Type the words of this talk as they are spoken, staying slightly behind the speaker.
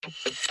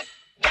Welcome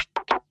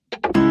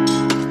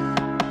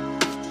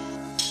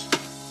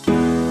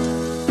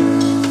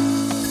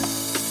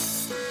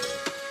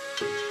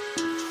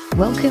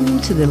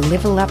to the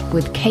Level Up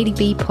with Katie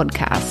B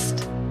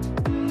podcast.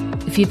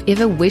 If you've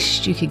ever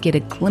wished you could get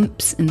a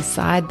glimpse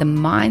inside the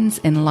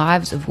minds and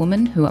lives of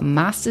women who are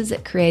masters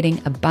at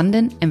creating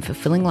abundant and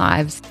fulfilling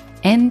lives,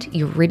 and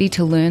you're ready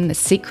to learn the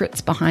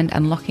secrets behind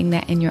unlocking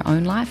that in your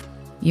own life,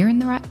 you're in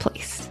the right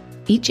place.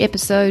 Each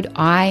episode,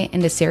 I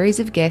and a series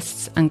of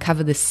guests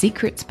uncover the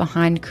secrets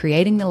behind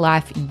creating the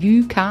life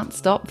you can't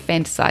stop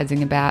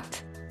fantasizing about.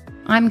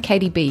 I'm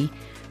Katie B,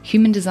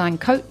 human design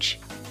coach,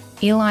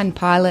 airline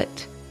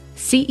pilot,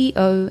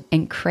 CEO,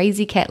 and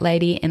crazy cat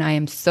lady, and I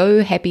am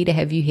so happy to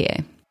have you here.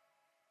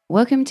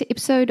 Welcome to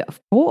episode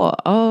 4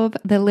 of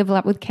the Level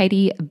Up with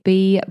Katie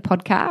B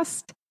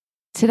podcast.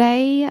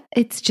 Today,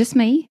 it's just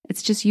me.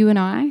 It's just you and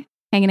I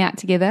hanging out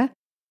together.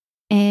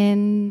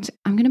 And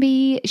I'm going to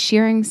be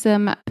sharing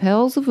some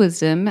pearls of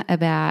wisdom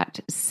about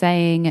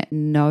saying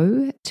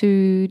no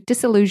to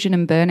disillusion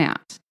and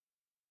burnout.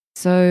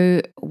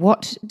 So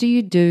what do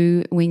you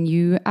do when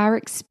you are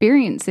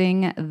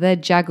experiencing the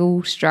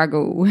juggle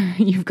struggle?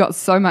 You've got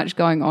so much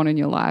going on in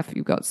your life.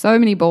 You've got so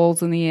many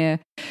balls in the air,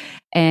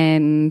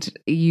 and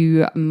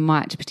you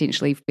might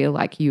potentially feel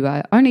like you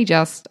are only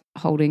just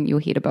holding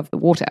your head above the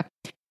water.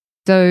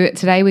 So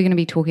today we're going to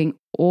be talking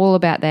all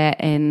about that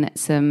and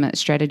some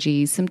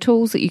strategies, some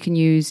tools that you can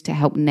use to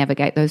help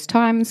navigate those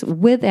times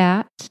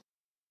without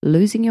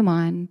losing your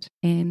mind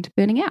and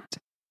burning out.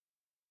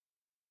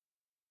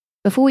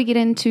 Before we get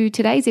into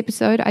today's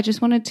episode, I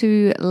just wanted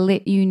to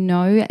let you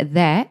know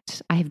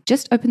that I have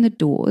just opened the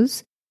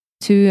doors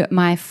to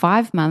my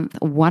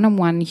 5-month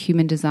one-on-one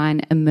human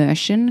design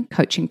immersion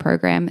coaching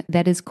program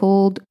that is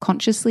called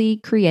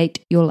Consciously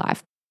Create Your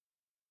Life.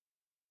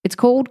 It's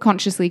called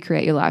Consciously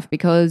Create Your Life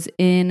because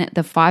in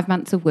the 5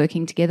 months of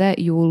working together,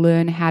 you will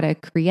learn how to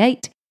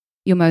create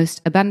your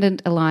most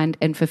abundant, aligned,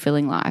 and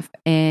fulfilling life.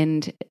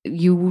 And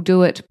you will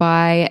do it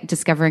by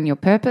discovering your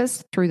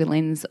purpose through the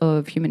lens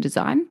of human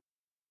design,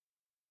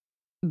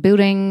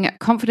 building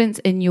confidence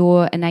in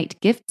your innate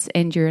gifts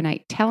and your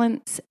innate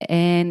talents,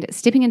 and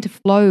stepping into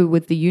flow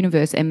with the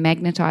universe and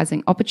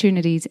magnetizing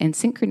opportunities and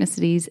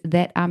synchronicities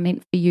that are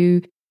meant for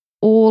you,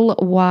 all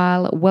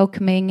while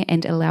welcoming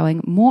and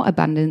allowing more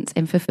abundance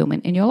and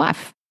fulfillment in your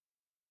life.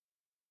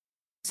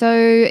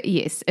 So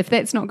yes, if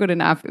that's not good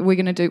enough, we're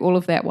going to do all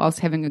of that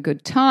whilst having a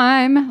good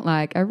time,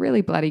 like a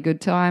really bloody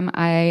good time.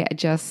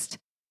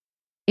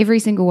 Every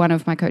single one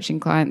of my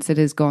coaching clients that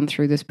has gone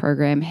through this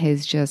program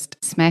has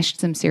just smashed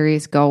some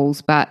serious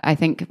goals. But I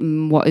think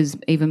what is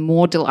even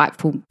more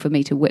delightful for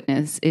me to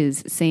witness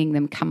is seeing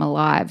them come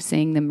alive,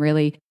 seeing them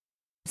really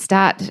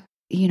start,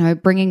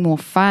 bringing more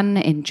fun,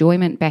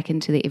 enjoyment back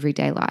into their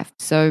everyday life.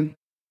 So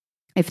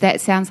if that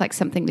sounds like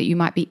something that you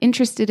might be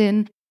interested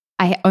in,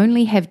 I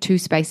only have 2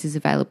 spaces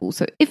available.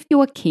 So if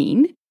you're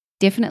keen,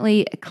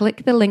 definitely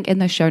click the link in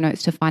the show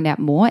notes to find out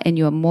more, and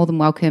you are more than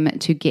welcome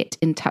to get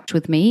in touch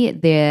with me.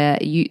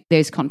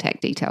 There's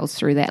contact details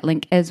through that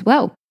link as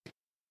well.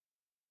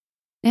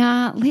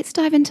 Now, let's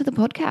dive into the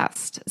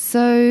podcast.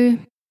 So,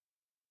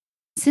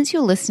 since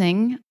you're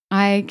listening,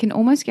 I can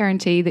almost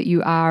guarantee that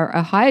you are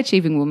a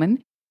high-achieving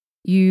woman.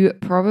 You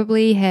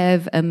probably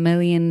have a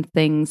million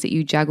things that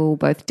you juggle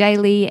both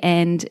daily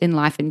and in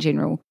life in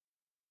general.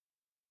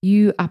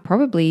 You are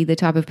probably the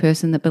type of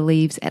person that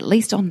believes, at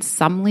least on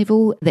some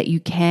level, that you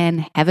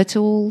can have it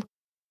all,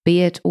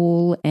 be it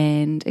all,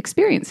 and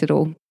experience it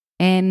all.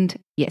 And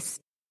yes,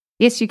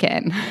 you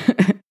can.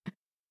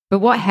 But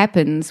what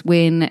happens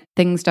when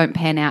things don't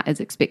pan out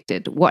as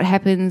expected? What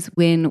happens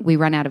when we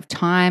run out of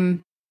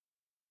time,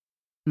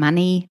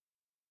 money,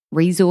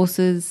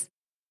 resources,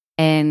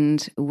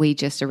 and we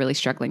just are really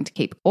struggling to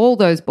keep all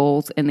those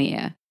balls in the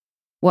air?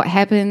 What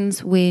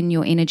happens when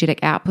your energetic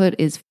output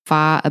is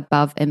far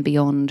above and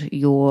beyond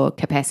your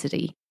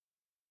capacity?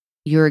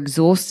 You're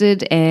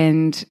exhausted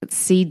and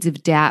seeds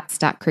of doubt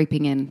start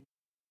creeping in.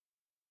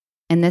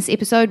 In this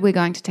episode, we're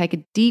going to take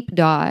a deep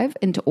dive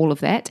into all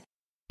of that,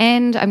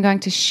 and I'm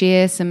going to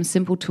share some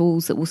simple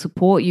tools that will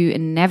support you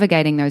in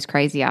navigating those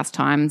crazy ass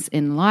times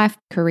in life,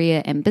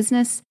 career, and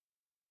business,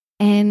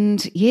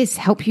 and yes,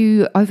 help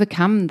you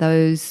overcome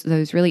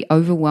those really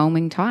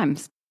overwhelming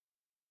times.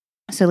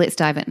 So let's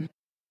dive in.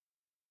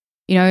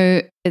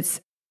 I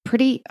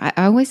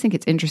always think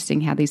it's interesting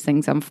how these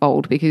things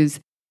unfold, because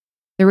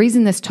the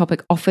reason this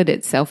topic offered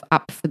itself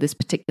up for this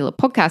particular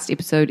podcast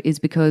episode is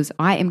because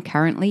I am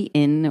currently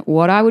in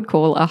what I would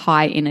call a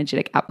high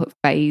energetic output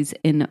phase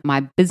in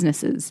my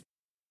businesses.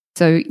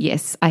 So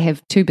yes, I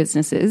have 2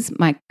 businesses.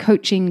 My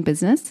coaching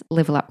business,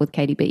 Level Up with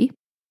Katie B,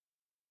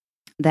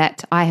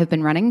 that I have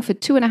been running for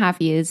 2.5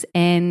 years,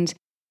 and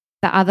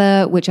the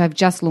other, which I've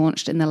just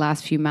launched in the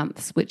last few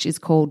months, which is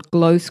called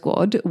Glow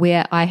Squad,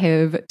 where I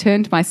have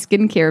turned my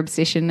skincare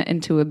obsession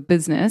into a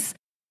business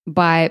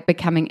by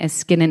becoming a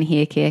skin and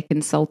hair care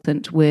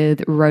consultant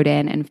with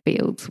Rodan and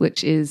Fields,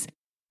 which is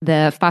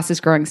the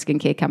fastest growing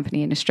skincare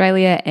company in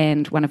Australia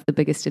and one of the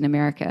biggest in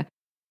America.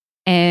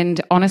 And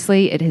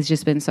honestly, it has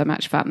just been so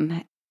much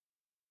fun.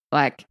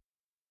 like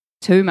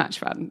too much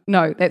fun.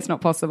 No, that's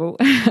not possible.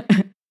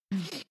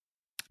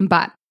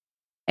 But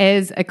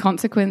as a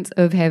consequence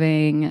of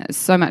having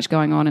so much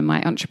going on in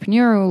my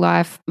entrepreneurial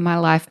life, my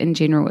life in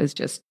general is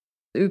just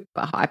super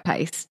high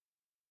paced.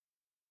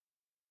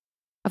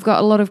 I've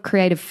got a lot of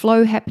creative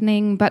flow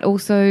happening, but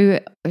also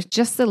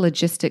just the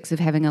logistics of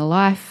having a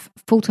life,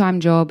 full-time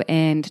job,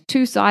 and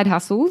 2 side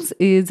hustles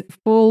is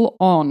full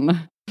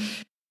on.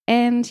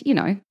 And,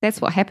 that's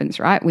what happens,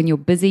 right? When you're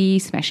busy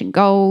smashing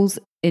goals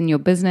in your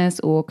business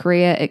or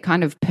career, it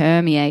kind of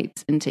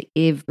permeates into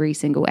every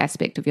single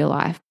aspect of your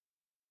life.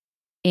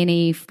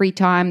 Any free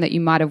time that you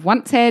might have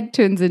once had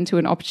turns into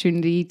an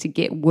opportunity to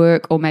get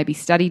work or maybe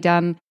study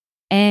done,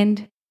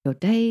 and your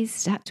days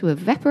start to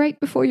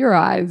evaporate before your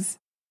eyes.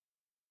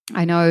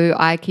 I know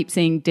I keep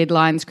seeing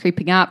deadlines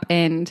creeping up,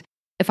 and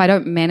if I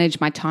don't manage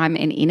my time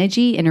and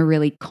energy in a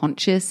really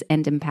conscious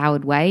and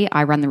empowered way,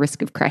 I run the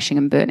risk of crashing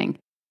and burning.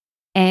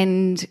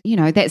 And,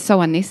 that's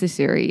so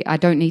unnecessary. I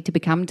don't need to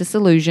become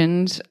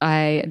disillusioned.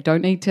 I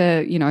don't need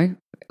to,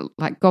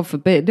 God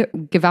forbid,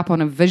 give up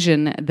on a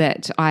vision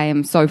that I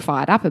am so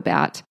fired up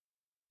about.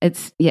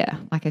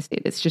 Like I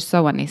said, it's just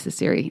so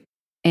unnecessary.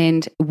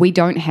 And we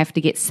don't have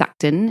to get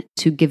sucked in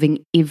to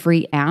giving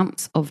every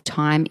ounce of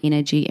time,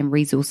 energy, and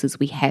resources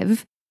we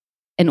have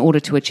in order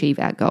to achieve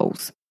our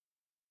goals.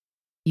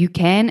 You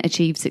can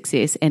achieve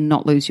success and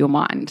not lose your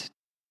mind.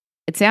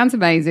 It sounds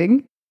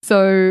amazing.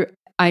 So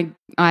I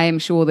am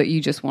sure that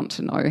you just want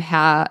to know,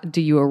 how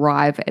do you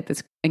arrive at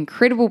this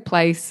incredible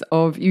place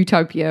of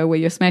utopia where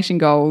you're smashing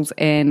goals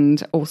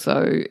and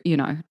also,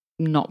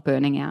 not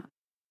burning out?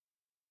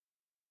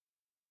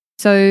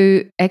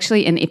 So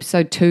actually in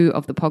episode 2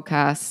 of the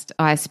podcast,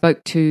 I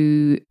spoke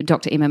to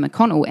Dr. Emma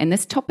McConnell, and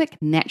this topic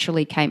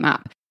naturally came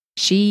up.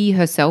 She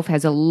herself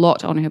has a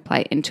lot on her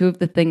plate, and 2 of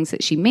the things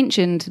that she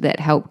mentioned that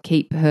help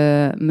keep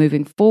her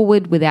moving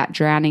forward without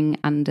drowning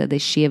under the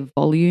sheer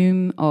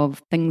volume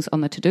of things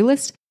on the to-do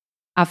list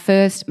are,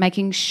 first,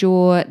 making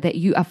sure that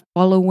you are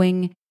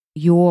following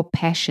your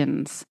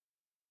passions.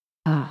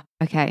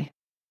 Okay.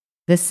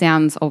 This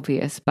sounds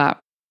obvious, but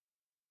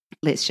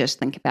let's just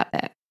think about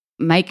that.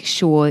 Make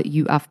sure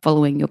you are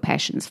following your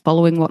passions,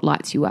 following what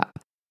lights you up.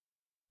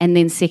 And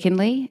then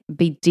secondly,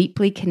 be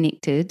deeply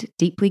connected,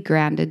 deeply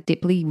grounded,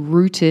 deeply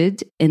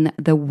rooted in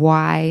the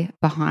why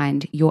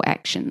behind your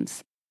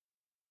actions.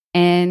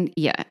 And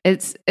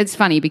it's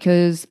funny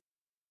because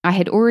I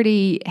had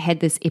already had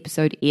this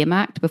episode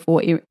earmarked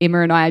before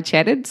Emma and I had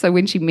chatted. So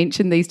when she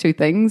mentioned these 2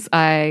 things,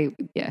 I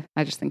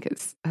just think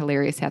it's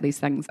hilarious how these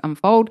things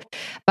unfold.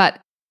 But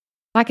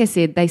like I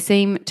said, they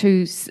seem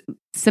too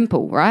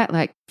simple, right?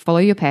 Like, follow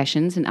your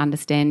passions and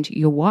understand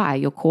your why,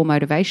 your core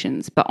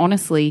motivations. But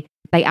honestly,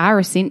 they are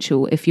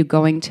essential if you're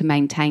going to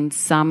maintain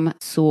some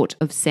sort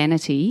of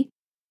sanity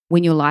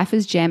when your life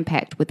is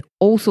jam-packed with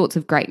all sorts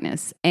of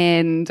greatness.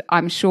 And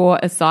I'm sure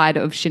a side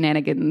of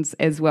shenanigans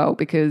as well,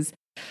 because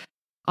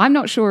I'm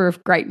not sure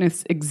if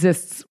greatness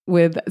exists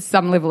with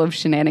some level of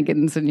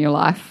shenanigans in your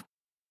life.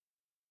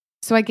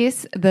 So I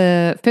guess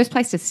the first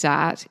place to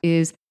start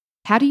is,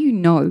 how do you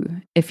know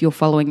if you're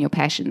following your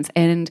passions,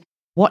 and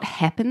what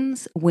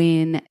happens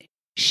when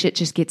shit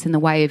just gets in the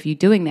way of you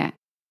doing that?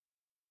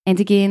 And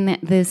again,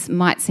 this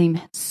might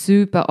seem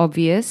super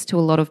obvious to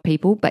a lot of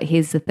people, but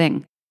here's the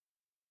thing.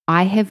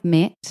 I have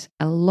met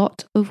a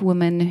lot of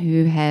women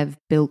who have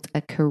built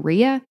a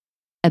career,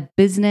 a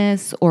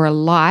business, or a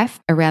life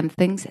around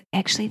things that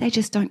actually they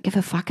just don't give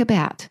a fuck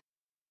about.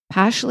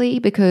 Partially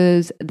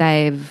because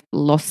they've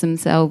lost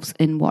themselves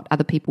in what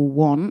other people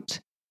want,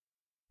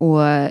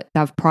 or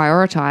they've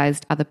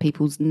prioritized other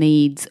people's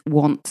needs,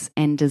 wants,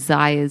 and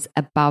desires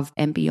above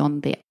and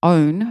beyond their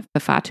own for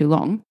far too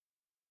long.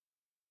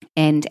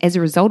 And as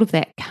a result of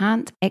that,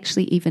 can't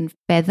actually even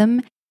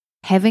fathom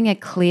having a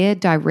clear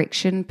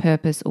direction,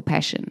 purpose, or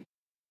passion.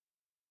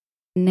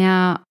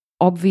 Now,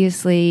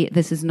 obviously,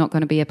 this is not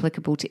going to be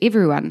applicable to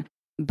everyone,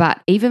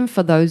 but even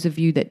for those of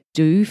you that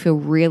do feel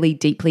really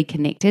deeply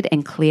connected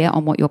and clear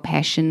on what your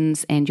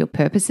passions and your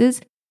purpose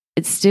is,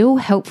 it's still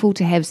helpful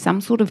to have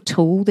some sort of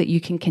tool that you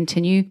can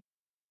continue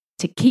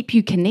to keep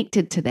you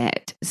connected to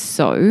that,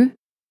 so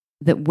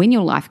that when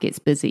your life gets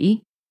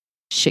busy,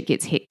 shit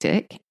gets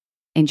hectic,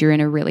 and you're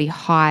in a really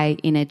high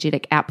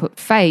energetic output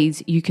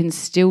phase, you can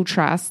still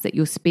trust that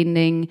you're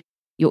spending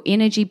your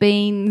energy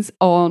beans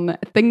on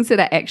things that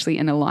are actually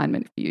in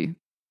alignment for you,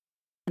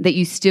 that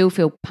you still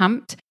feel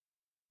pumped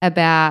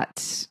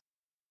about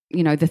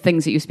the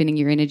things that you're spending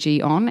your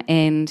energy on,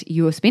 and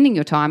you're spending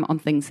your time on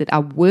things that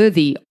are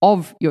worthy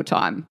of your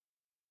time.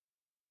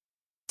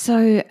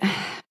 So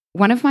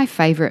one of my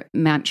favorite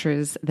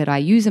mantras that I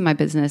use in my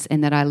business,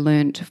 and that I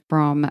learned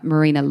from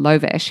Marina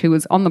Lovash, who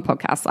was on the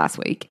podcast last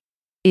week,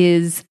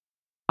 is,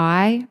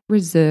 I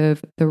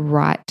reserve the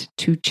right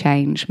to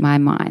change my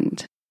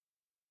mind.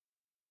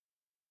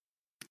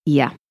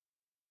 Yeah.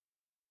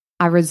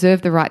 I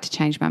reserve the right to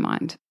change my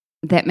mind.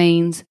 That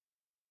means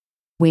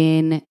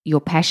when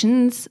your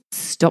passions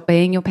stop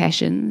being your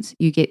passions,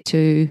 you get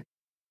to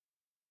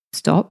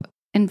stop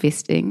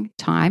investing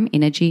time,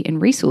 energy, and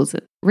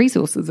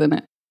resources in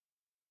it.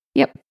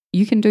 Yep,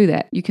 You can do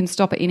that. You can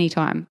stop at any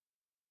time.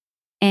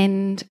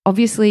 And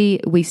obviously,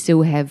 we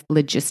still have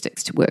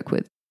logistics to work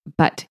with,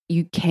 but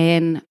you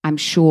can, I'm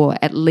sure,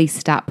 at least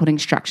start putting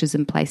structures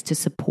in place to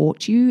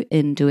support you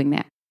in doing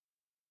that.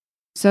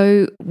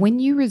 So when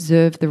you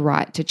reserve the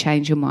right to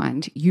change your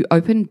mind, you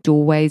open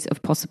doorways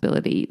of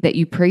possibility that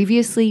you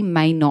previously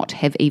may not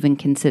have even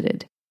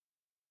considered.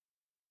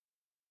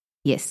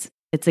 Yes,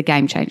 it's a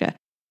game changer.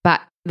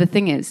 But the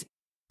thing is,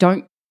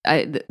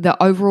 the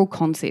overall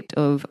concept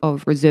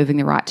of reserving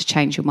the right to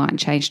change your mind,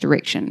 change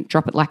direction,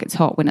 drop it like it's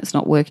hot when it's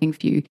not working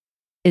for you,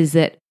 is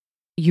that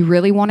you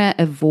really want to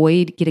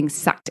avoid getting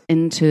sucked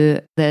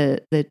into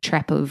the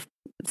trap of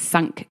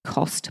sunk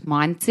cost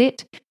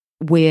mindset,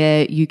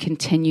 where you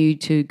continue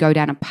to go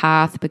down a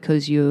path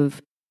because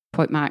you've,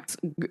 quote marks,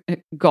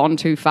 gone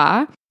too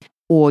far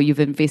or you've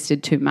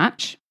invested too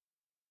much.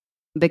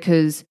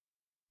 Because,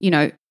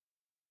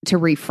 to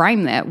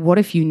reframe that, what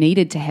if you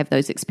needed to have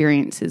those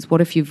experiences?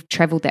 What if you've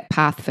traveled that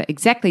path for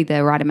exactly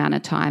the right amount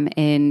of time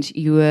and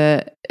you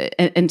were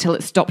until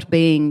it stopped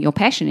being your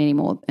passion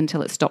anymore,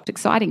 until it stopped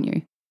exciting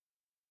you?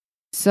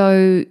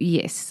 So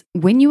yes,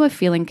 when you are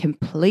feeling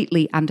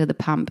completely under the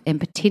pump and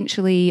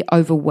potentially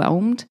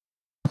overwhelmed,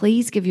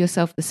 please give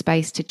yourself the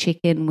space to check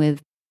in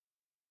with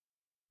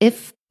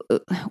if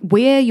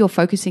where you're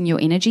focusing your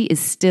energy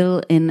is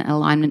still in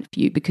alignment for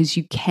you, because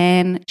you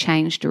can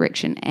change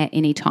direction at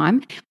any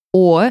time.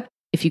 Or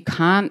if you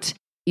can't,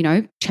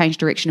 change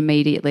direction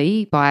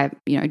immediately by,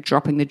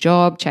 dropping the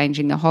job,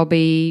 changing the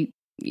hobby,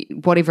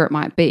 whatever it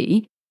might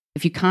be,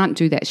 if you can't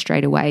do that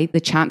straight away, the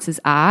chances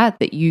are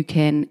that you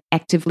can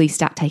actively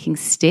start taking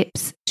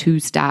steps to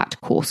start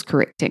course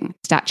correcting,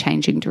 start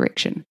changing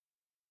direction.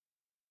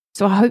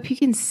 So I hope you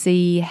can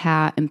see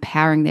how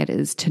empowering that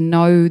is to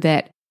know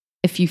that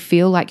if you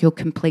feel like you're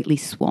completely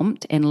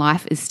swamped and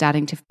life is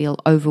starting to feel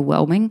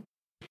overwhelming,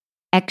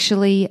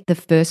 actually, the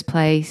first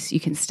place you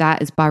can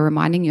start is by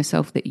reminding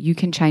yourself that you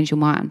can change your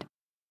mind.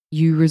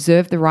 You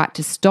reserve the right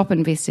to stop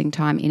investing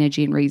time,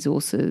 energy, and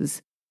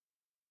resources.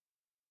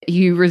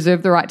 You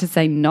reserve the right to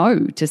say no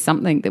to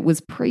something that was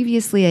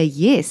previously a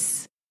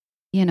yes.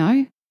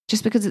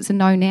 Just because it's a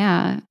no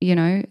now,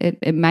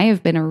 it may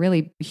have been a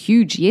really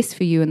huge yes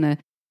for you in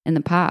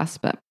the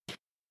past, but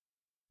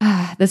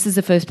this is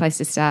the first place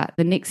to start.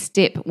 The next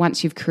step,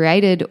 once you've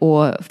created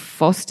or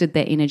fostered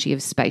that energy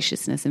of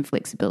spaciousness and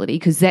flexibility,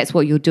 because that's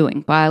what you're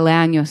doing by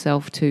allowing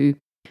yourself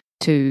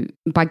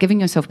by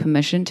giving yourself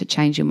permission to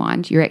change your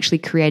mind, you're actually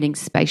creating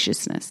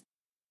spaciousness.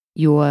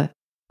 You're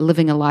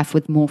living a life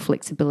with more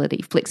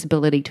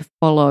flexibility to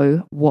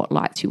follow what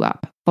lights you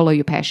up, follow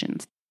your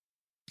passions.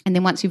 And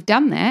then once you've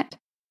done that,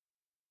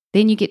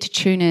 then you get to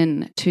tune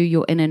in to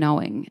your inner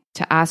knowing,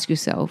 to ask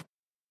yourself,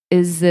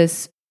 is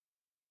this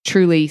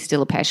truly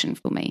still a passion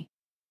for me?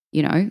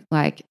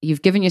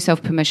 You've given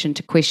yourself permission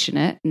to question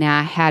it.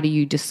 Now, how do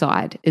you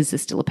decide, is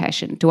this still a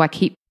passion? Do I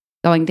keep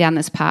going down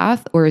this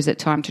path, or is it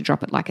time to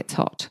drop it like it's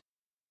hot?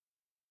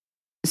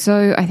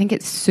 So I think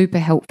it's super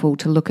helpful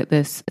to look at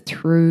this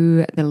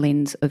through the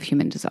lens of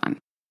human design,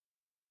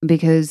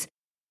 because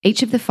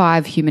each of the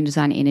 5 human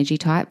design energy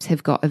types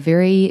have got a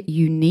very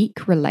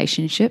unique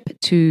relationship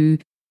to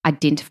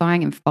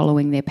identifying and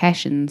following their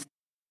passions.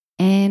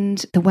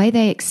 And the way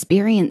they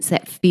experience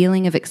that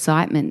feeling of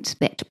excitement,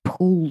 that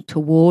pull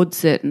towards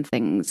certain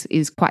things,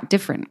 is quite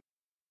different.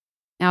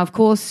 Now, of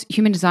course,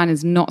 human design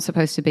is not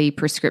supposed to be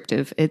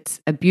prescriptive. It's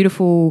a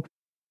beautiful,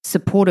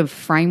 supportive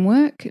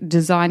framework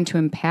designed to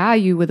empower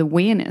you with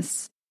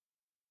awareness.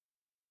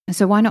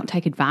 So why not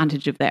take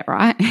advantage of that,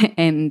 right?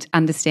 And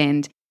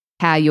understand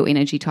how your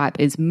energy type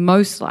is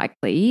most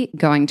likely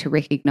going to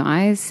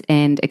recognize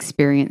and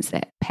experience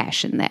that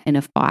passion, that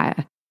inner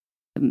fire,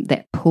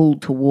 that pull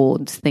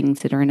towards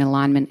things that are in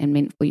alignment and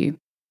meant for you.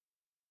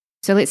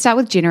 So let's start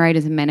with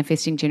generators and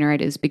manifesting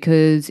generators,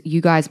 because you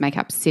guys make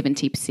up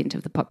 70%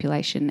 of the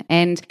population.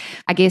 And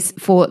I guess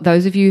for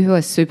those of you who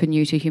are super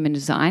new to human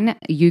design,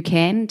 you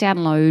can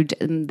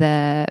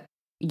download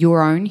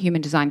your own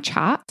human design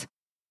chart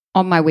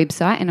on my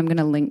website, and I'm going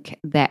to link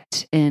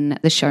that in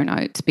the show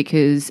notes,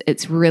 because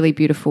it's a really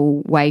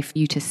beautiful way for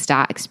you to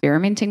start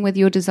experimenting with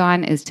your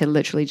design, is to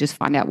literally just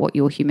find out what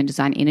your human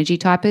design energy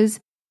type is.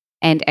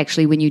 And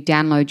actually, when you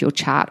download your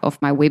chart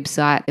off my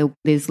website,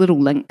 there's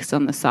little links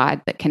on the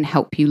side that can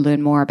help you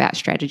learn more about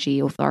strategy,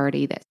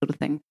 authority, that sort of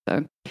thing.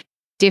 So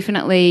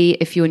definitely,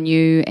 if you're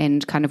new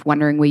and kind of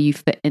wondering where you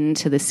fit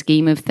into the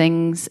scheme of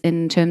things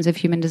in terms of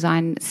human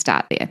design,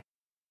 start there.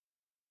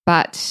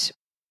 But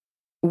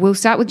we'll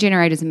start with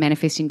generators and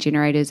manifesting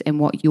generators and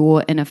what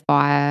your inner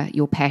fire,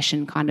 your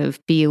passion kind of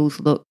feels,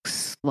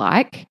 looks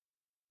like.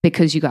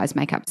 Because you guys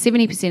make up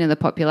 70% of the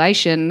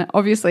population,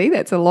 obviously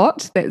that's a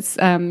lot. That's,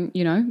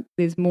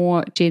 there's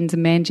more gens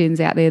and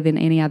man-gens out there than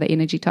any other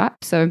energy type.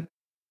 So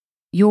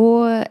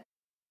your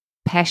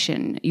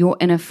passion, your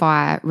inner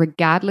fire,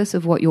 regardless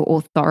of what your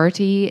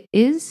authority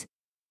is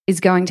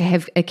going to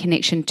have a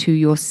connection to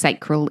your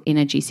sacral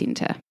energy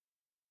center.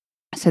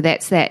 So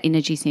that's that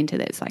energy center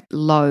that's like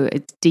low,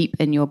 it's deep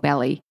in your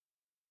belly.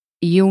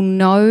 you'll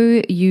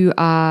know you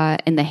are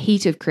in the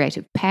heat of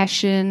creative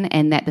passion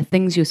and that the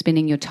things you're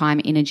spending your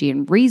time, energy,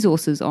 and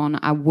resources on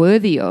are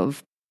worthy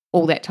of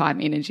all that time,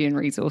 energy, and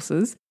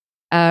resources.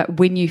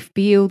 When you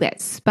feel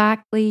that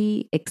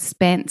sparkly,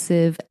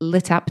 expansive,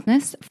 lit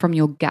upness from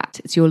your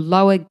gut. It's your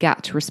lower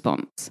gut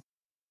response.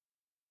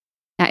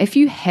 Now, if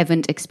you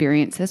haven't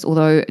experienced this,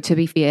 although to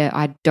be fair,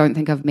 I don't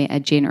think I've met a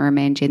Jen or a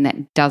man Jen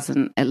that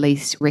doesn't at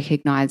least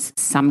recognize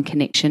some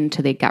connection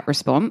to their gut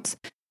response.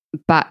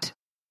 But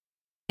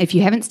if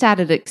you haven't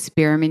started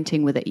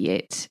experimenting with it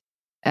yet,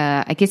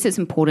 I guess it's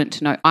important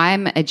to know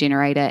I'm a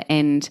generator,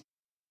 and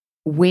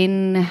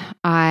when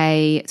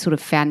I sort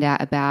of found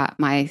out about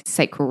my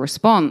sacral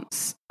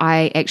response,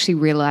 I actually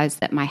realized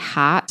that my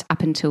heart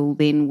up until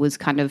then was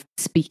kind of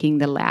speaking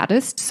the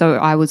loudest. So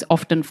I was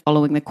often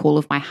following the call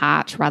of my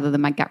heart rather than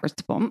my gut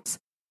response.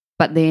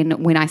 But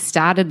then when I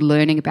started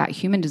learning about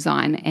human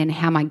design and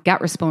how my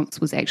gut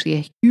response was actually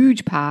a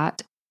huge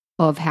part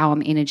of how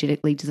I'm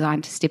energetically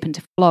designed to step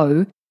into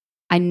flow,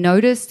 I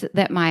noticed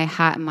that my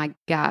heart and my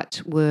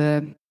gut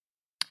were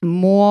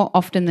more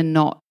often than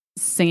not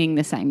singing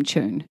the same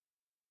tune.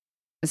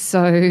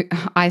 So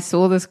I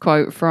saw this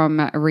quote from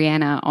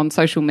Rihanna on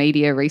social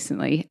media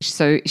recently.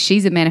 So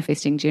she's a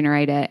manifesting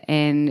generator,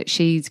 and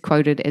she's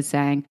quoted as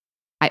saying,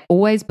 "I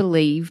always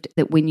believed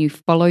that when you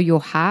follow your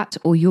heart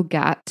or your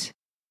gut,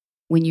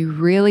 when you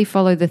really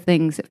follow the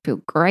things that feel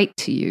great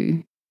to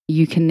you,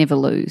 you can never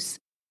lose."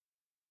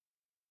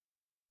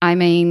 I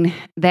mean,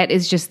 that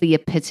is just the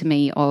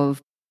epitome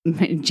of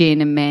Jen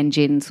and man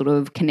Jen sort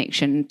of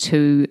connection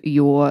to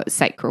your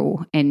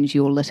sacral and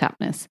your lit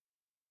upness.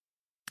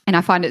 And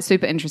I find it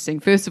super interesting.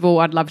 First of all,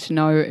 I'd love to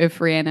know if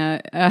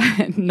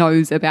Rihanna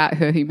knows about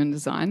her human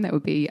design. That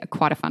would be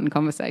quite a fun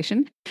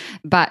conversation.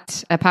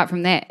 But apart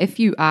from that, if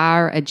you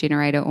are a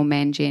generator or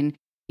man gen,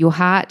 your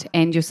heart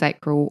and your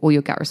sacral or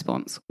your gut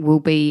response will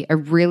be a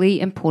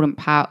really important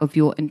part of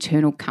your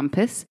internal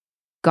compass,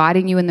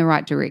 guiding you in the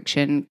right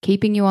direction,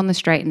 keeping you on the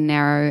straight and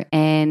narrow,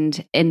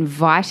 and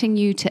inviting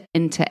you to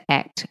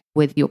interact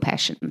with your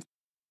passions.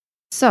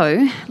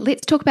 So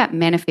let's talk about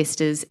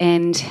manifestors.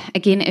 And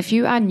again, if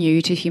you are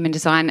new to human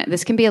design,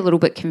 this can be a little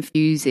bit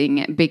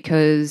confusing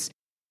because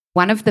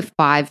one of the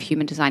 5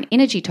 human design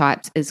energy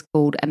types is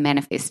called a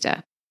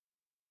manifestor.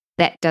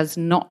 That does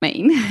not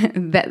mean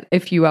that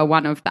if you are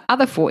one of the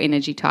other 4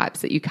 energy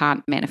types that you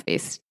can't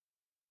manifest.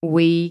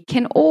 We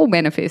can all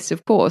manifest,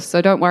 of course.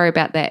 So don't worry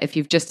about that if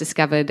you've just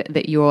discovered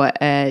that you're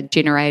a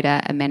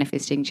generator, a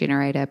manifesting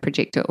generator,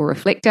 projector, or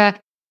reflector.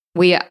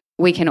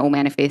 We can all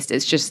manifest.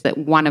 It's just that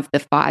one of the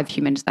 5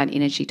 human design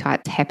energy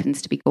types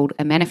happens to be called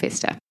a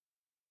manifestor.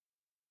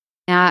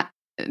 Now,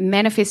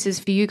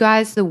 manifestors, for you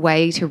guys, the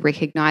way to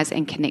recognize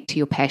and connect to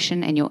your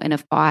passion and your inner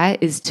fire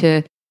is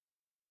to,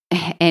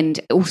 and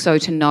also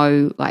to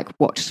know like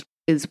what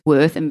is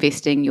worth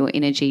investing your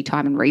energy,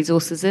 time, and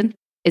resources in,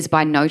 is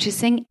by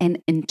noticing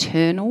an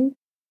internal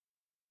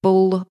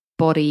full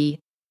body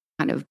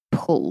kind of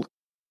pull.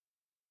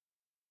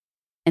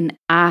 An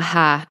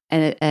aha,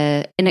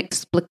 an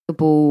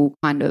inexplicable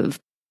kind of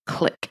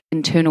click,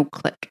 internal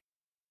click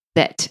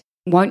that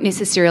won't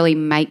necessarily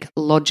make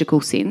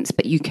logical sense,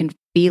 but you can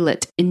feel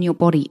it in your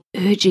body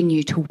urging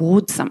you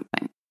towards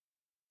something.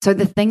 So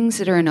the things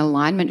that are in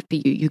alignment for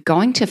you, you're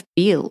going to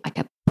feel like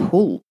a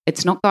pull.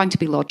 It's not going to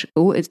be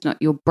logical. It's not,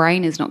 your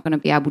brain is not going to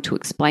be able to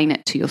explain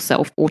it to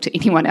yourself or to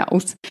anyone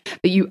else,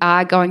 but you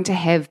are going to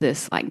have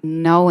this like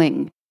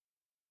knowing,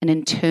 an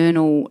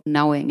internal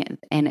knowing,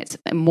 and it's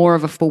more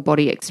of a full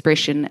body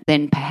expression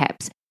than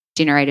perhaps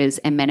generators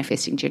and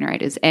manifesting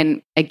generators.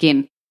 And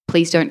again,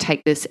 please don't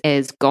take this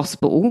as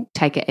gospel,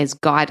 take it as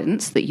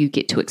guidance that you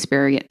get to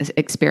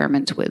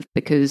experiment with,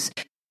 because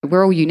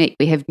we're all unique.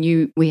 We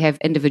have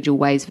individual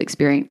ways of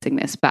experiencing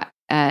this, but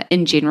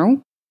in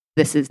general,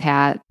 this is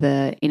how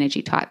the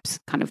energy types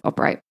kind of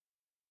operate.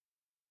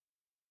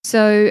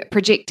 So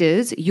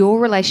projectors, your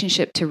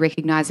relationship to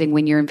recognizing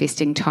when you're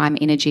investing time,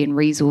 energy, and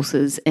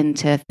resources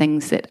into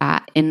things that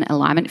are in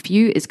alignment for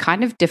you is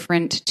kind of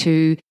different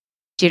to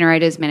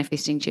generators,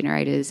 manifesting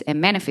generators,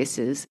 and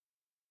manifestors.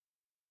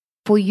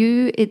 For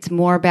you, it's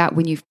more about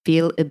when you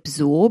feel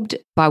absorbed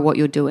by what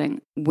you're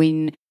doing,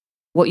 when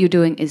what you're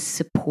doing is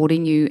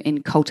supporting you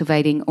in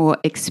cultivating or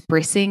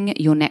expressing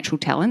your natural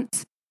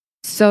talents.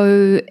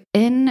 So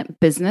in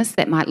business,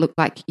 that might look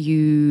like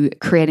you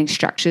creating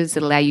structures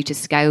that allow you to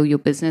scale your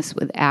business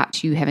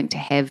without you having to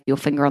have your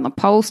finger on the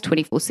pulse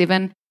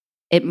 24/7.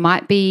 It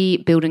might be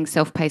building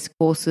self-paced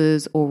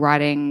courses or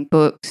writing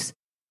books,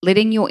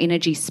 letting your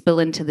energy spill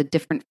into the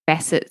different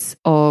facets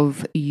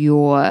of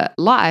your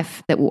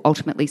life that will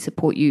ultimately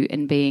support you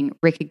in being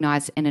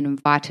recognized and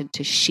invited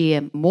to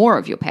share more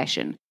of your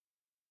passion.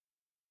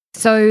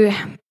 So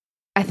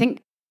I think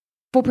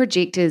for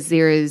projectors,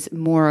 there is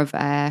more of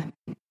a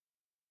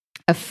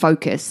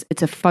focus.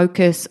 It's a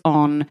focus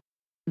on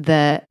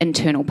the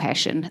internal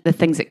passion, the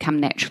things that come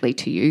naturally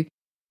to you.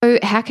 So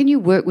how can you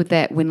work with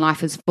that when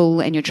life is full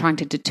and you're trying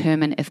to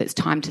determine if it's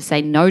time to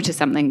say no to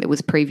something that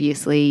was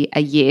previously a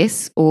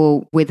yes,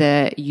 or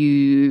whether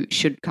you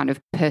should kind of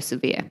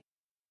persevere?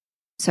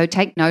 So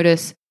take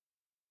notice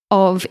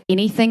of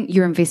anything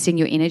you're investing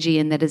your energy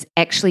in that is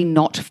actually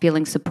not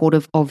feeling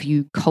supportive of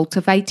you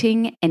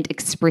cultivating and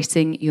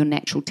expressing your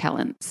natural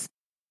talents.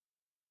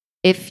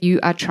 If you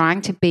are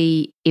trying to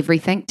be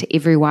everything to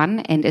everyone,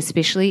 and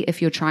especially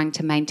if you're trying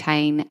to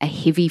maintain a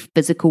heavy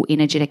physical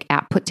energetic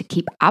output to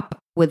keep up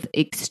with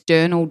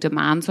external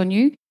demands on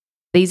you,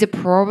 these are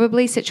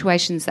probably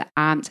situations that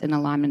aren't in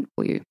alignment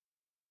for you.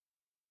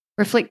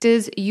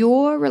 Reflectors,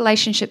 your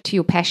relationship to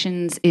your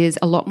passions is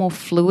a lot more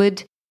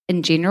fluid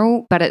in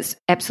general, but it's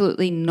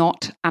absolutely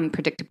not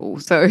unpredictable.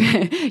 So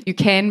you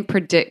can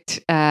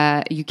predict,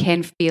 you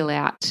can feel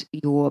out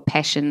your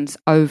passions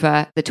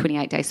over the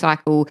 28-day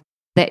cycle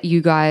that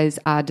you guys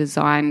are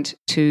designed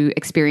to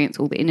experience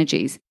all the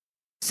energies.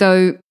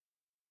 So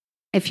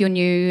if you're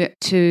new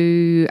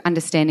to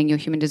understanding your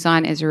human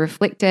design as a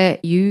reflector,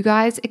 you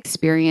guys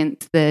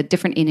experience the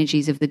different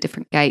energies of the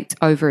different gates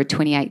over a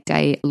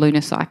 28-day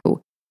lunar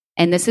cycle.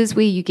 And this is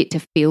where you get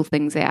to feel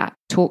things out,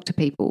 talk to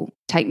people,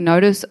 take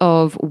notice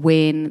of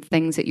when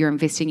things that you're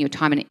investing your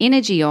time and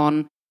energy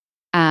on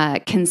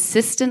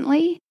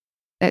consistently,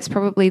 that's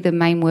probably the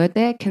main word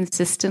there,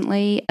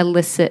 consistently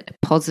elicit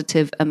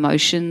positive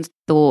emotions,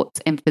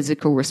 thoughts, and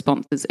physical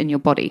responses in your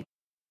body.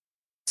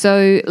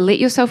 So let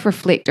yourself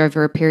reflect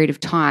over a period of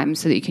time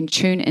so that you can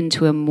tune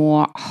into a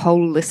more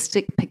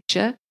holistic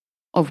picture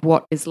of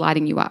what is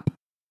lighting you up.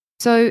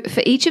 So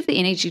for each of the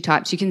energy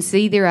types, you can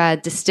see there are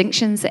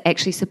distinctions that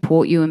actually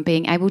support you in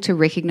being able to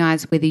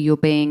recognize whether you're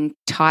being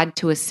tied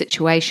to a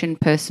situation,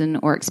 person,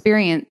 or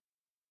experience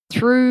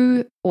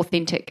through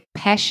authentic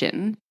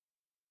passion.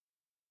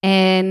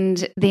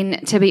 And then,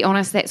 to be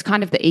honest, that's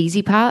kind of the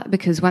easy part,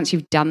 because once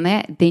you've done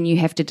that, then you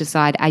have to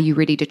decide, are you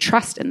ready to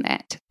trust in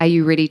that? Are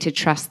you ready to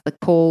trust the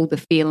call, the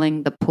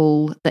feeling, the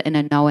pull, the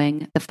inner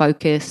knowing, the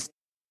focus?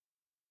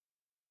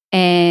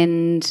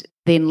 And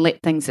then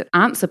let things that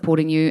aren't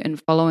supporting you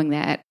and following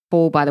that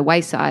fall by the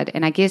wayside.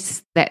 And I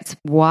guess that's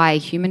why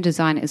human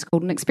design is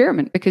called an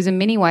experiment, because in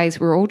many ways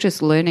we're all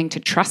just learning to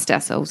trust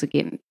ourselves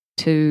again,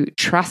 to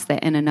trust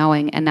that inner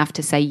knowing enough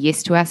to say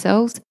yes to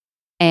ourselves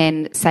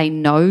and say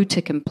no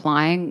to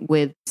complying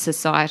with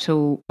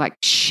societal, like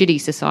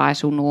shitty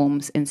societal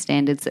norms and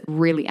standards that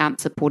really aren't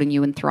supporting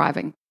you in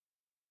thriving.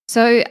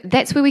 So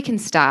that's where we can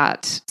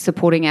start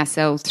supporting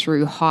ourselves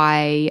through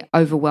high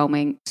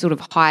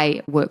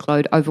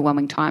workload,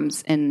 overwhelming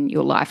times in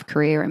your life,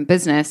 career, and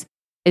business,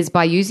 is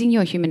by using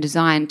your human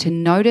design to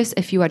notice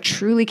if you are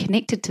truly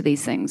connected to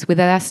these things,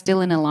 whether they're still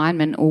in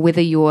alignment or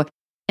whether you're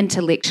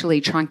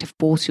intellectually trying to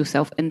force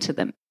yourself into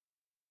them.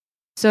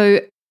 So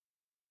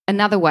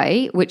another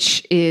way,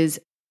 which is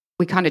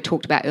we kind of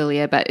talked about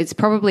earlier, but it's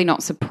probably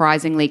not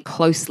surprisingly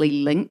closely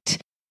linked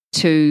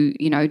to,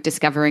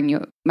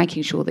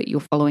 making sure that you're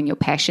following your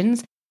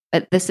passions.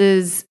 But this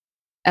is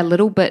a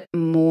little bit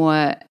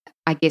more,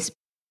 I guess,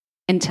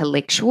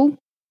 intellectual.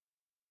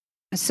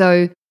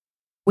 So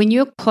when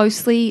you're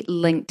closely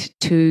linked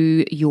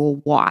to your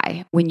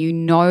why, when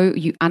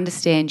you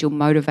understand your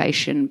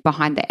motivation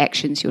behind the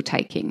actions you're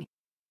taking,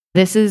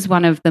 this is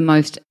one of the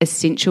most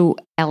essential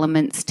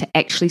elements to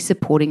actually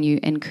supporting you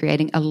in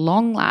creating a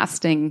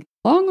long-lasting,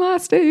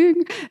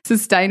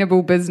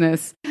 sustainable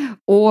business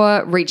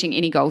or reaching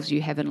any goals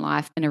you have in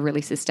life in a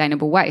really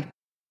sustainable way.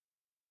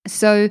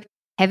 So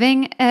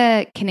having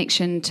a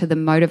connection to the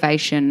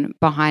motivation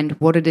behind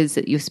what it is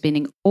that you're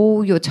spending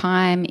all your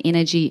time,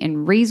 energy,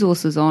 and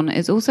resources on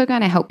is also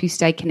going to help you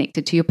stay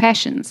connected to your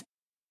passions.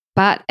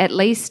 But at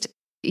least,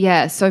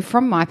 so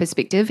from my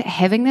perspective,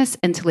 having this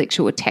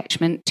intellectual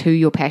attachment to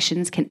your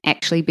passions can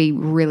actually be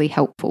really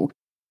helpful.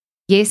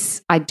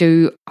 Yes, I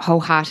do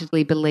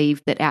wholeheartedly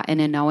believe that our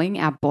inner knowing,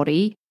 our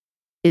body,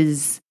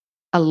 is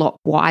a lot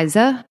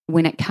wiser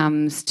when it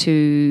comes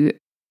to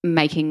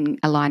making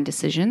aligned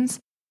decisions.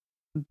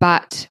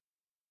 But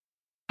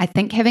I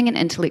think having an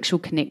intellectual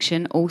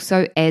connection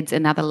also adds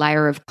another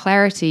layer of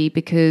clarity,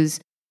 because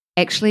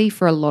actually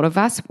for a lot of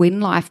us, when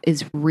life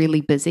is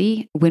really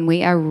busy, when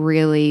we are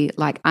really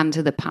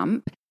under the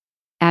pump,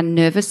 our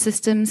nervous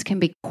systems can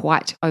be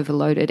quite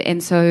overloaded.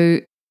 And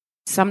so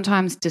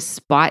sometimes,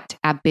 despite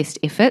our best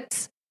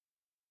efforts,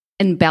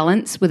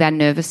 imbalance with our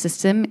nervous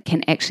system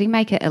can actually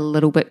make it a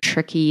little bit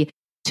tricky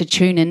to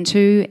tune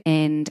into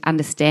and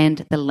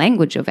understand the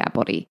language of our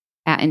body,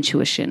 our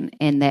intuition,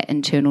 and that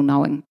internal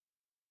knowing.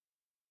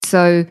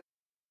 So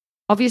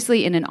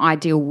obviously, in an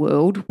ideal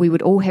world, we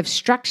would all have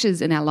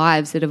structures in our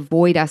lives that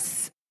avoid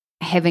us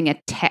having a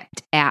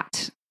tapped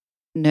out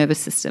nervous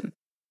system.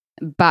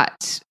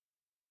 But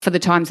for the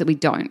times that we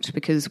don't,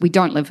 because we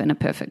don't live in a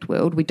perfect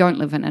world, we don't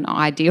live in an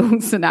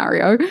ideal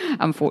scenario,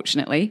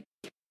 unfortunately.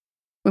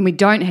 When we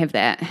don't have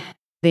that,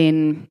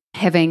 then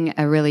having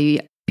a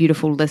really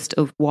beautiful list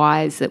of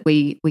whys that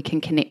we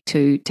can connect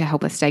to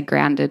help us stay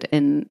grounded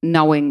in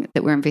knowing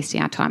that we're investing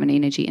our time and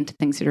energy into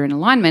things that are in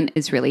alignment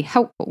is really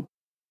helpful.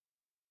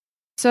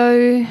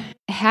 So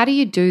how do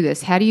you do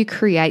this? How do you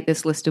create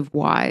this list of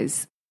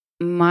whys?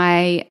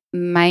 My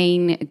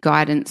main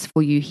guidance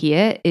for you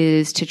here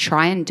is to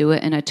try and do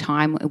it in a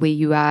time where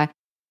you are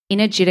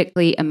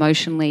energetically,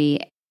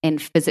 emotionally,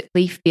 and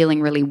physically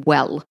feeling really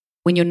well.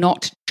 when you're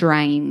not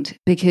drained,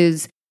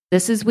 because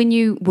this is when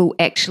you will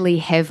actually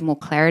have more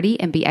clarity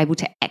and be able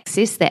to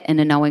access that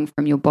inner knowing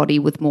from your body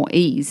with more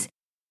ease.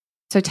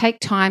 So take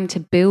time to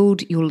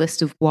build your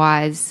list of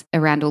whys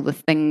around all the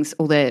things,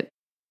 all the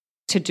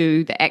to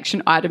do, the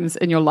action items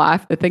in your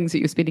life, the things that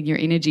you're spending your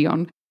energy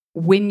on.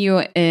 When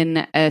you're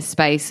in a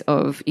space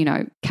of,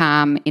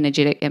 calm,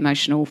 energetic,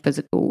 emotional,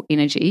 physical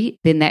energy,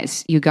 then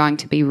you're going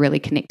to be really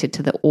connected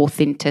to the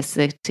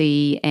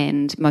authenticity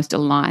and most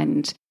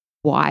aligned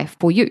why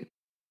for you.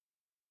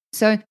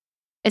 So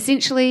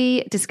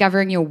essentially,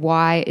 discovering your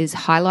why is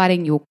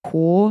highlighting your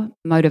core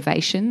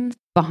motivations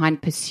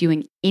behind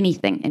pursuing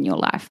anything in your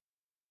life.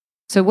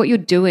 So what you're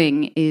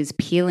doing is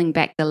peeling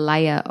back the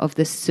layer of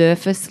the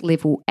surface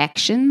level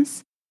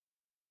actions.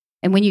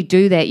 And when you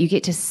do that, you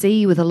get to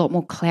see with a lot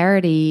more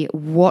clarity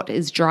what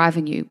is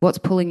driving you, what's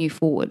pulling you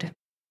forward.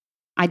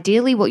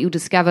 Ideally, what you'll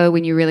discover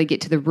when you really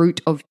get to the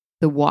root of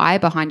the why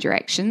behind your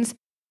actions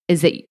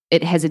is that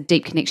it has a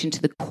deep connection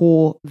to the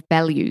core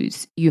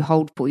values you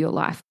hold for your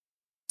life.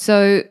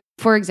 So,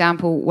 for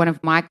example, one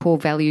of my core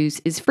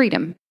values is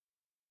freedom.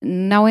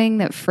 Knowing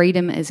that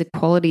freedom is a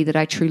quality that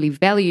I truly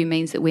value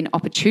means that when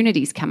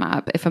opportunities come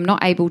up, if I'm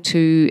not able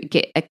to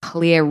get a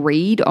clear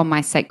read on my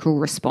sacral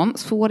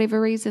response for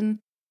whatever reason,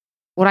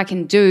 what I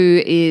can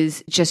do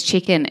is just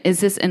check in.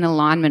 Is this in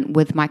alignment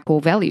with my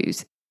core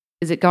values?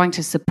 Is it going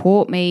to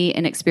support me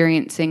in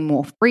experiencing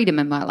more freedom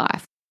in my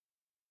life?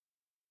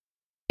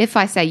 If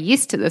I say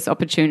yes to this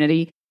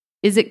opportunity,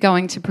 is it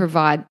going to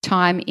provide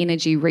time,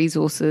 energy,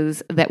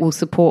 resources that will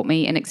support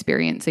me in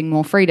experiencing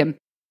more freedom?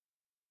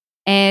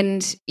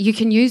 And you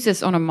can use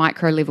this on a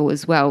micro level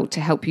as well to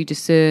help you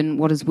discern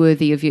what is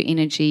worthy of your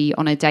energy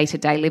on a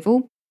day-to-day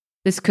level.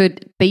 This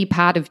could be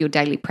part of your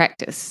daily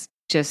practice,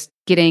 just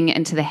getting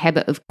into the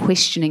habit of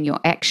questioning your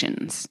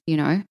actions,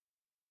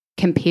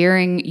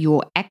 comparing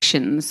your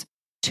actions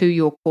to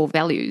your core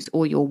values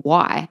or your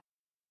why.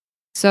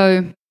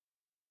 So,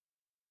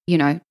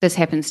 this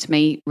happens to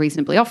me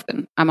reasonably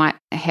often. I might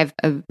have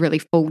a really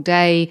full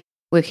day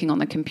working on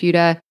the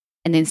computer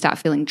and then start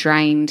feeling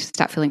drained,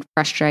 start feeling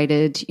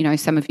frustrated.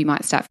 Some of you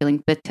might start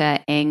feeling bitter,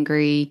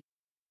 angry,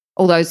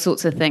 all those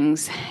sorts of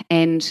things.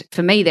 And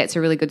for me, that's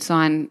a really good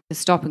sign to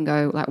stop and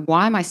go,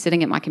 why am I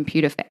sitting at my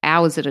computer for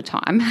hours at a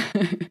time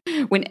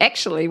when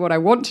actually what I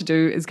want to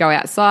do is go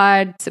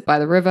outside, sit by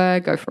the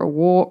river, go for a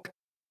walk?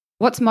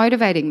 What's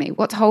motivating me?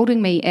 What's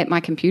holding me at my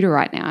computer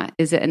right now?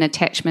 Is it an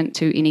attachment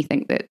to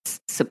anything that's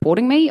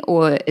supporting me,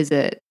 or is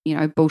it,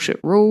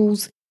 bullshit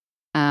rules,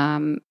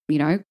 deadlines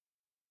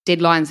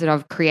that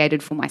I've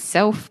created for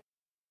myself?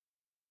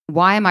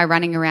 Why am I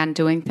running around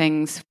doing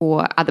things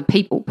for other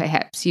people,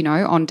 perhaps,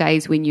 on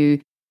days when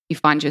you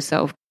find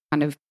yourself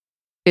kind of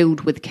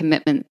filled with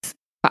commitments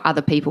for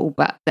other people,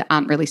 but that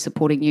aren't really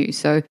supporting you?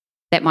 So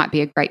that might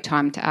be a great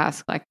time to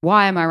ask,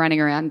 why am I running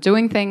around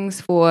doing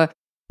things for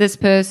this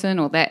person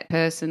or that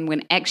person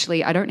when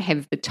actually I don't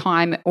have the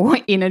time or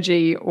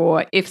energy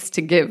or ifs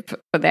to give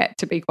for that,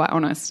 to be quite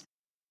honest.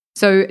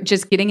 So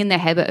just getting in the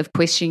habit of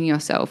questioning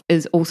yourself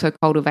is also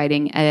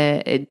cultivating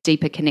a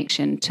deeper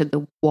connection to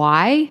the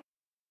why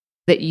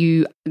that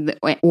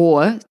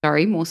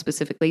more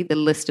specifically, the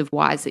list of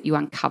whys that you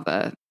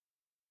uncover.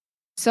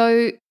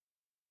 So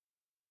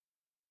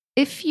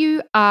if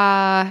you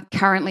are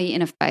currently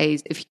in a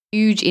phase of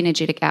huge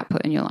energetic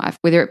output in your life,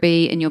 whether it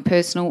be in your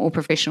personal or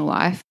professional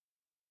life,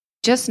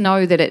 just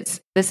know that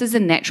this is a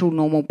natural,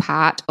 normal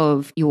part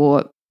of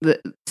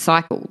the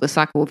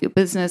cycle of your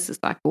business, the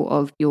cycle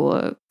of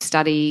your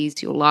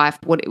studies, your life,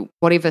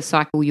 whatever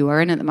cycle you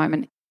are in at the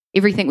moment.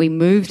 Everything we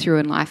move through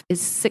in life is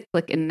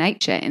cyclic in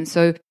nature. And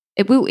so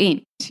it will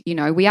end.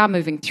 We are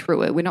moving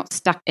through it. We're not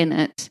stuck in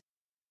it.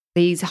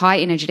 These high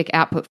energetic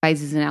output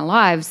phases in our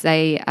lives,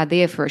 they are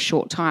there for a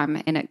short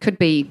time, and it could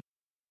be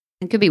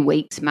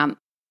weeks, months,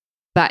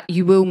 but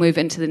you will move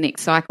into the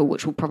next cycle,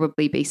 which will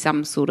probably be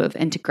some sort of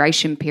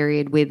integration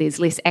period where there's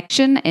less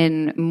action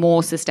and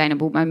more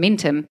sustainable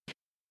momentum.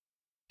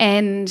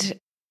 And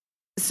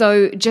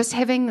so just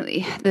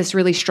having this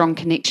really strong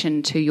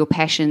connection to your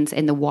passions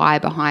and the why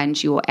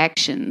behind your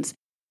actions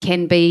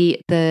can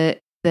be the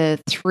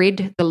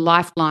thread, the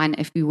lifeline,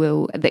 if you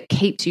will, that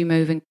keeps you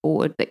moving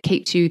forward, that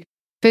keeps you,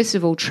 first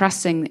of all,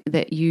 trusting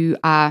that you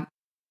are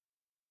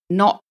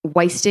not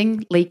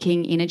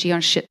leaking energy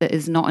on shit that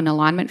is not in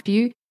alignment for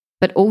you,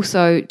 but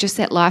also just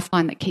that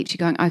lifeline that keeps you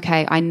going,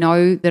 okay, I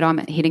know that I'm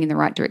heading in the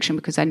right direction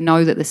because I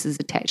know that this is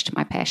attached to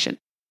my passion.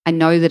 I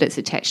know that it's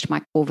attached to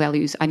my core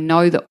values. I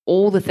know that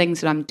all the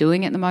things that I'm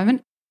doing at the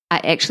moment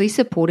are actually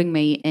supporting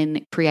me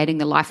in creating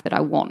the life that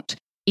I want,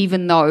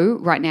 even though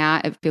right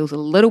now it feels a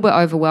little bit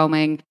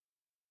overwhelming.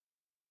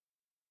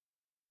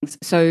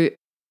 So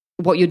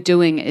what you're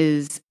doing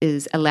is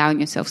allowing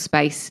yourself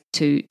space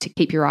to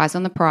keep your eyes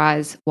on the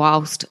prize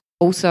whilst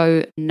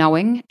also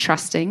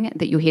trusting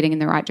that you're heading in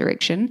the right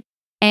direction,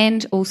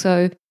 and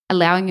also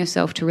allowing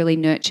yourself to really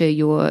nurture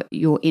your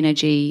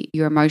energy,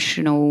 your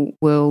emotional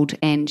world,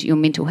 and your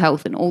mental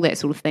health and all that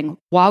sort of thing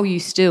while you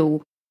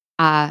still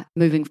are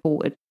moving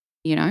forward,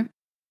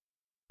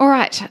 All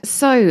right.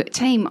 So,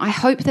 team, I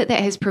hope that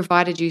has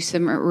provided you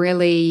some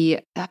really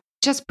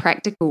just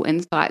practical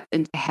insights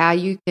into how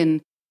you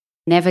can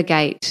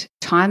navigate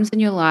times in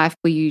your life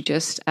where you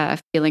just are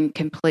feeling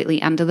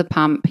completely under the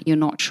pump. You're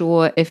not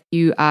sure if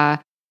you are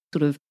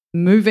sort of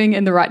moving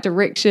in the right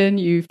direction.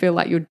 You feel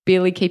like you're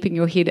barely keeping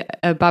your head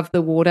above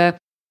the water.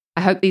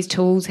 I hope these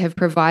tools have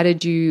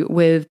provided you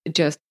with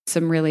just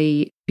some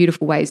really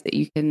beautiful ways that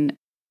you can,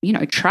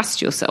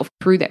 trust yourself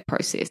through that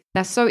process.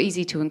 They're so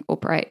easy to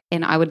incorporate.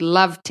 And I would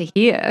love to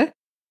hear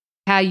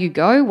how you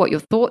go, what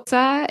your thoughts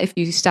are, if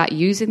you start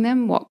using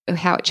them,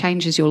 how it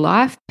changes your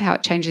life, how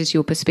it changes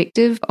your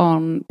perspective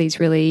on these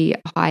really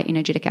high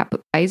energetic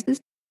output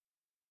phases.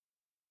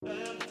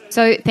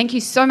 So thank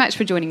you so much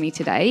for joining me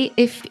today.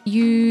 If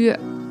you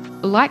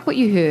like what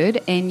you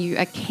heard and you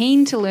are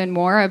keen to learn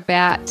more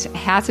about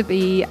how to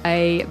be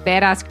a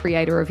badass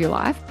creator of your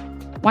life,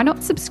 why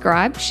not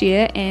subscribe,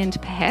 share, and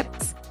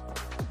perhaps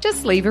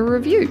just leave a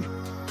review.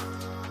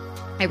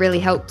 It really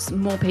helps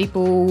more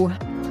people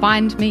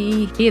find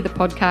me, hear the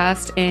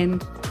podcast,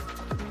 and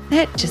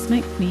that just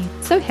makes me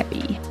so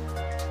happy.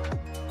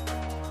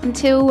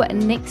 Until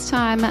next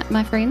time,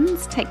 my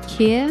friends, take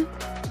care,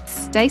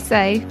 stay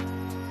safe,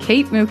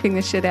 keep milking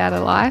the shit out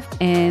of life,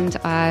 and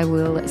I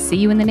will see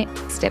you in the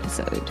next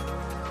episode.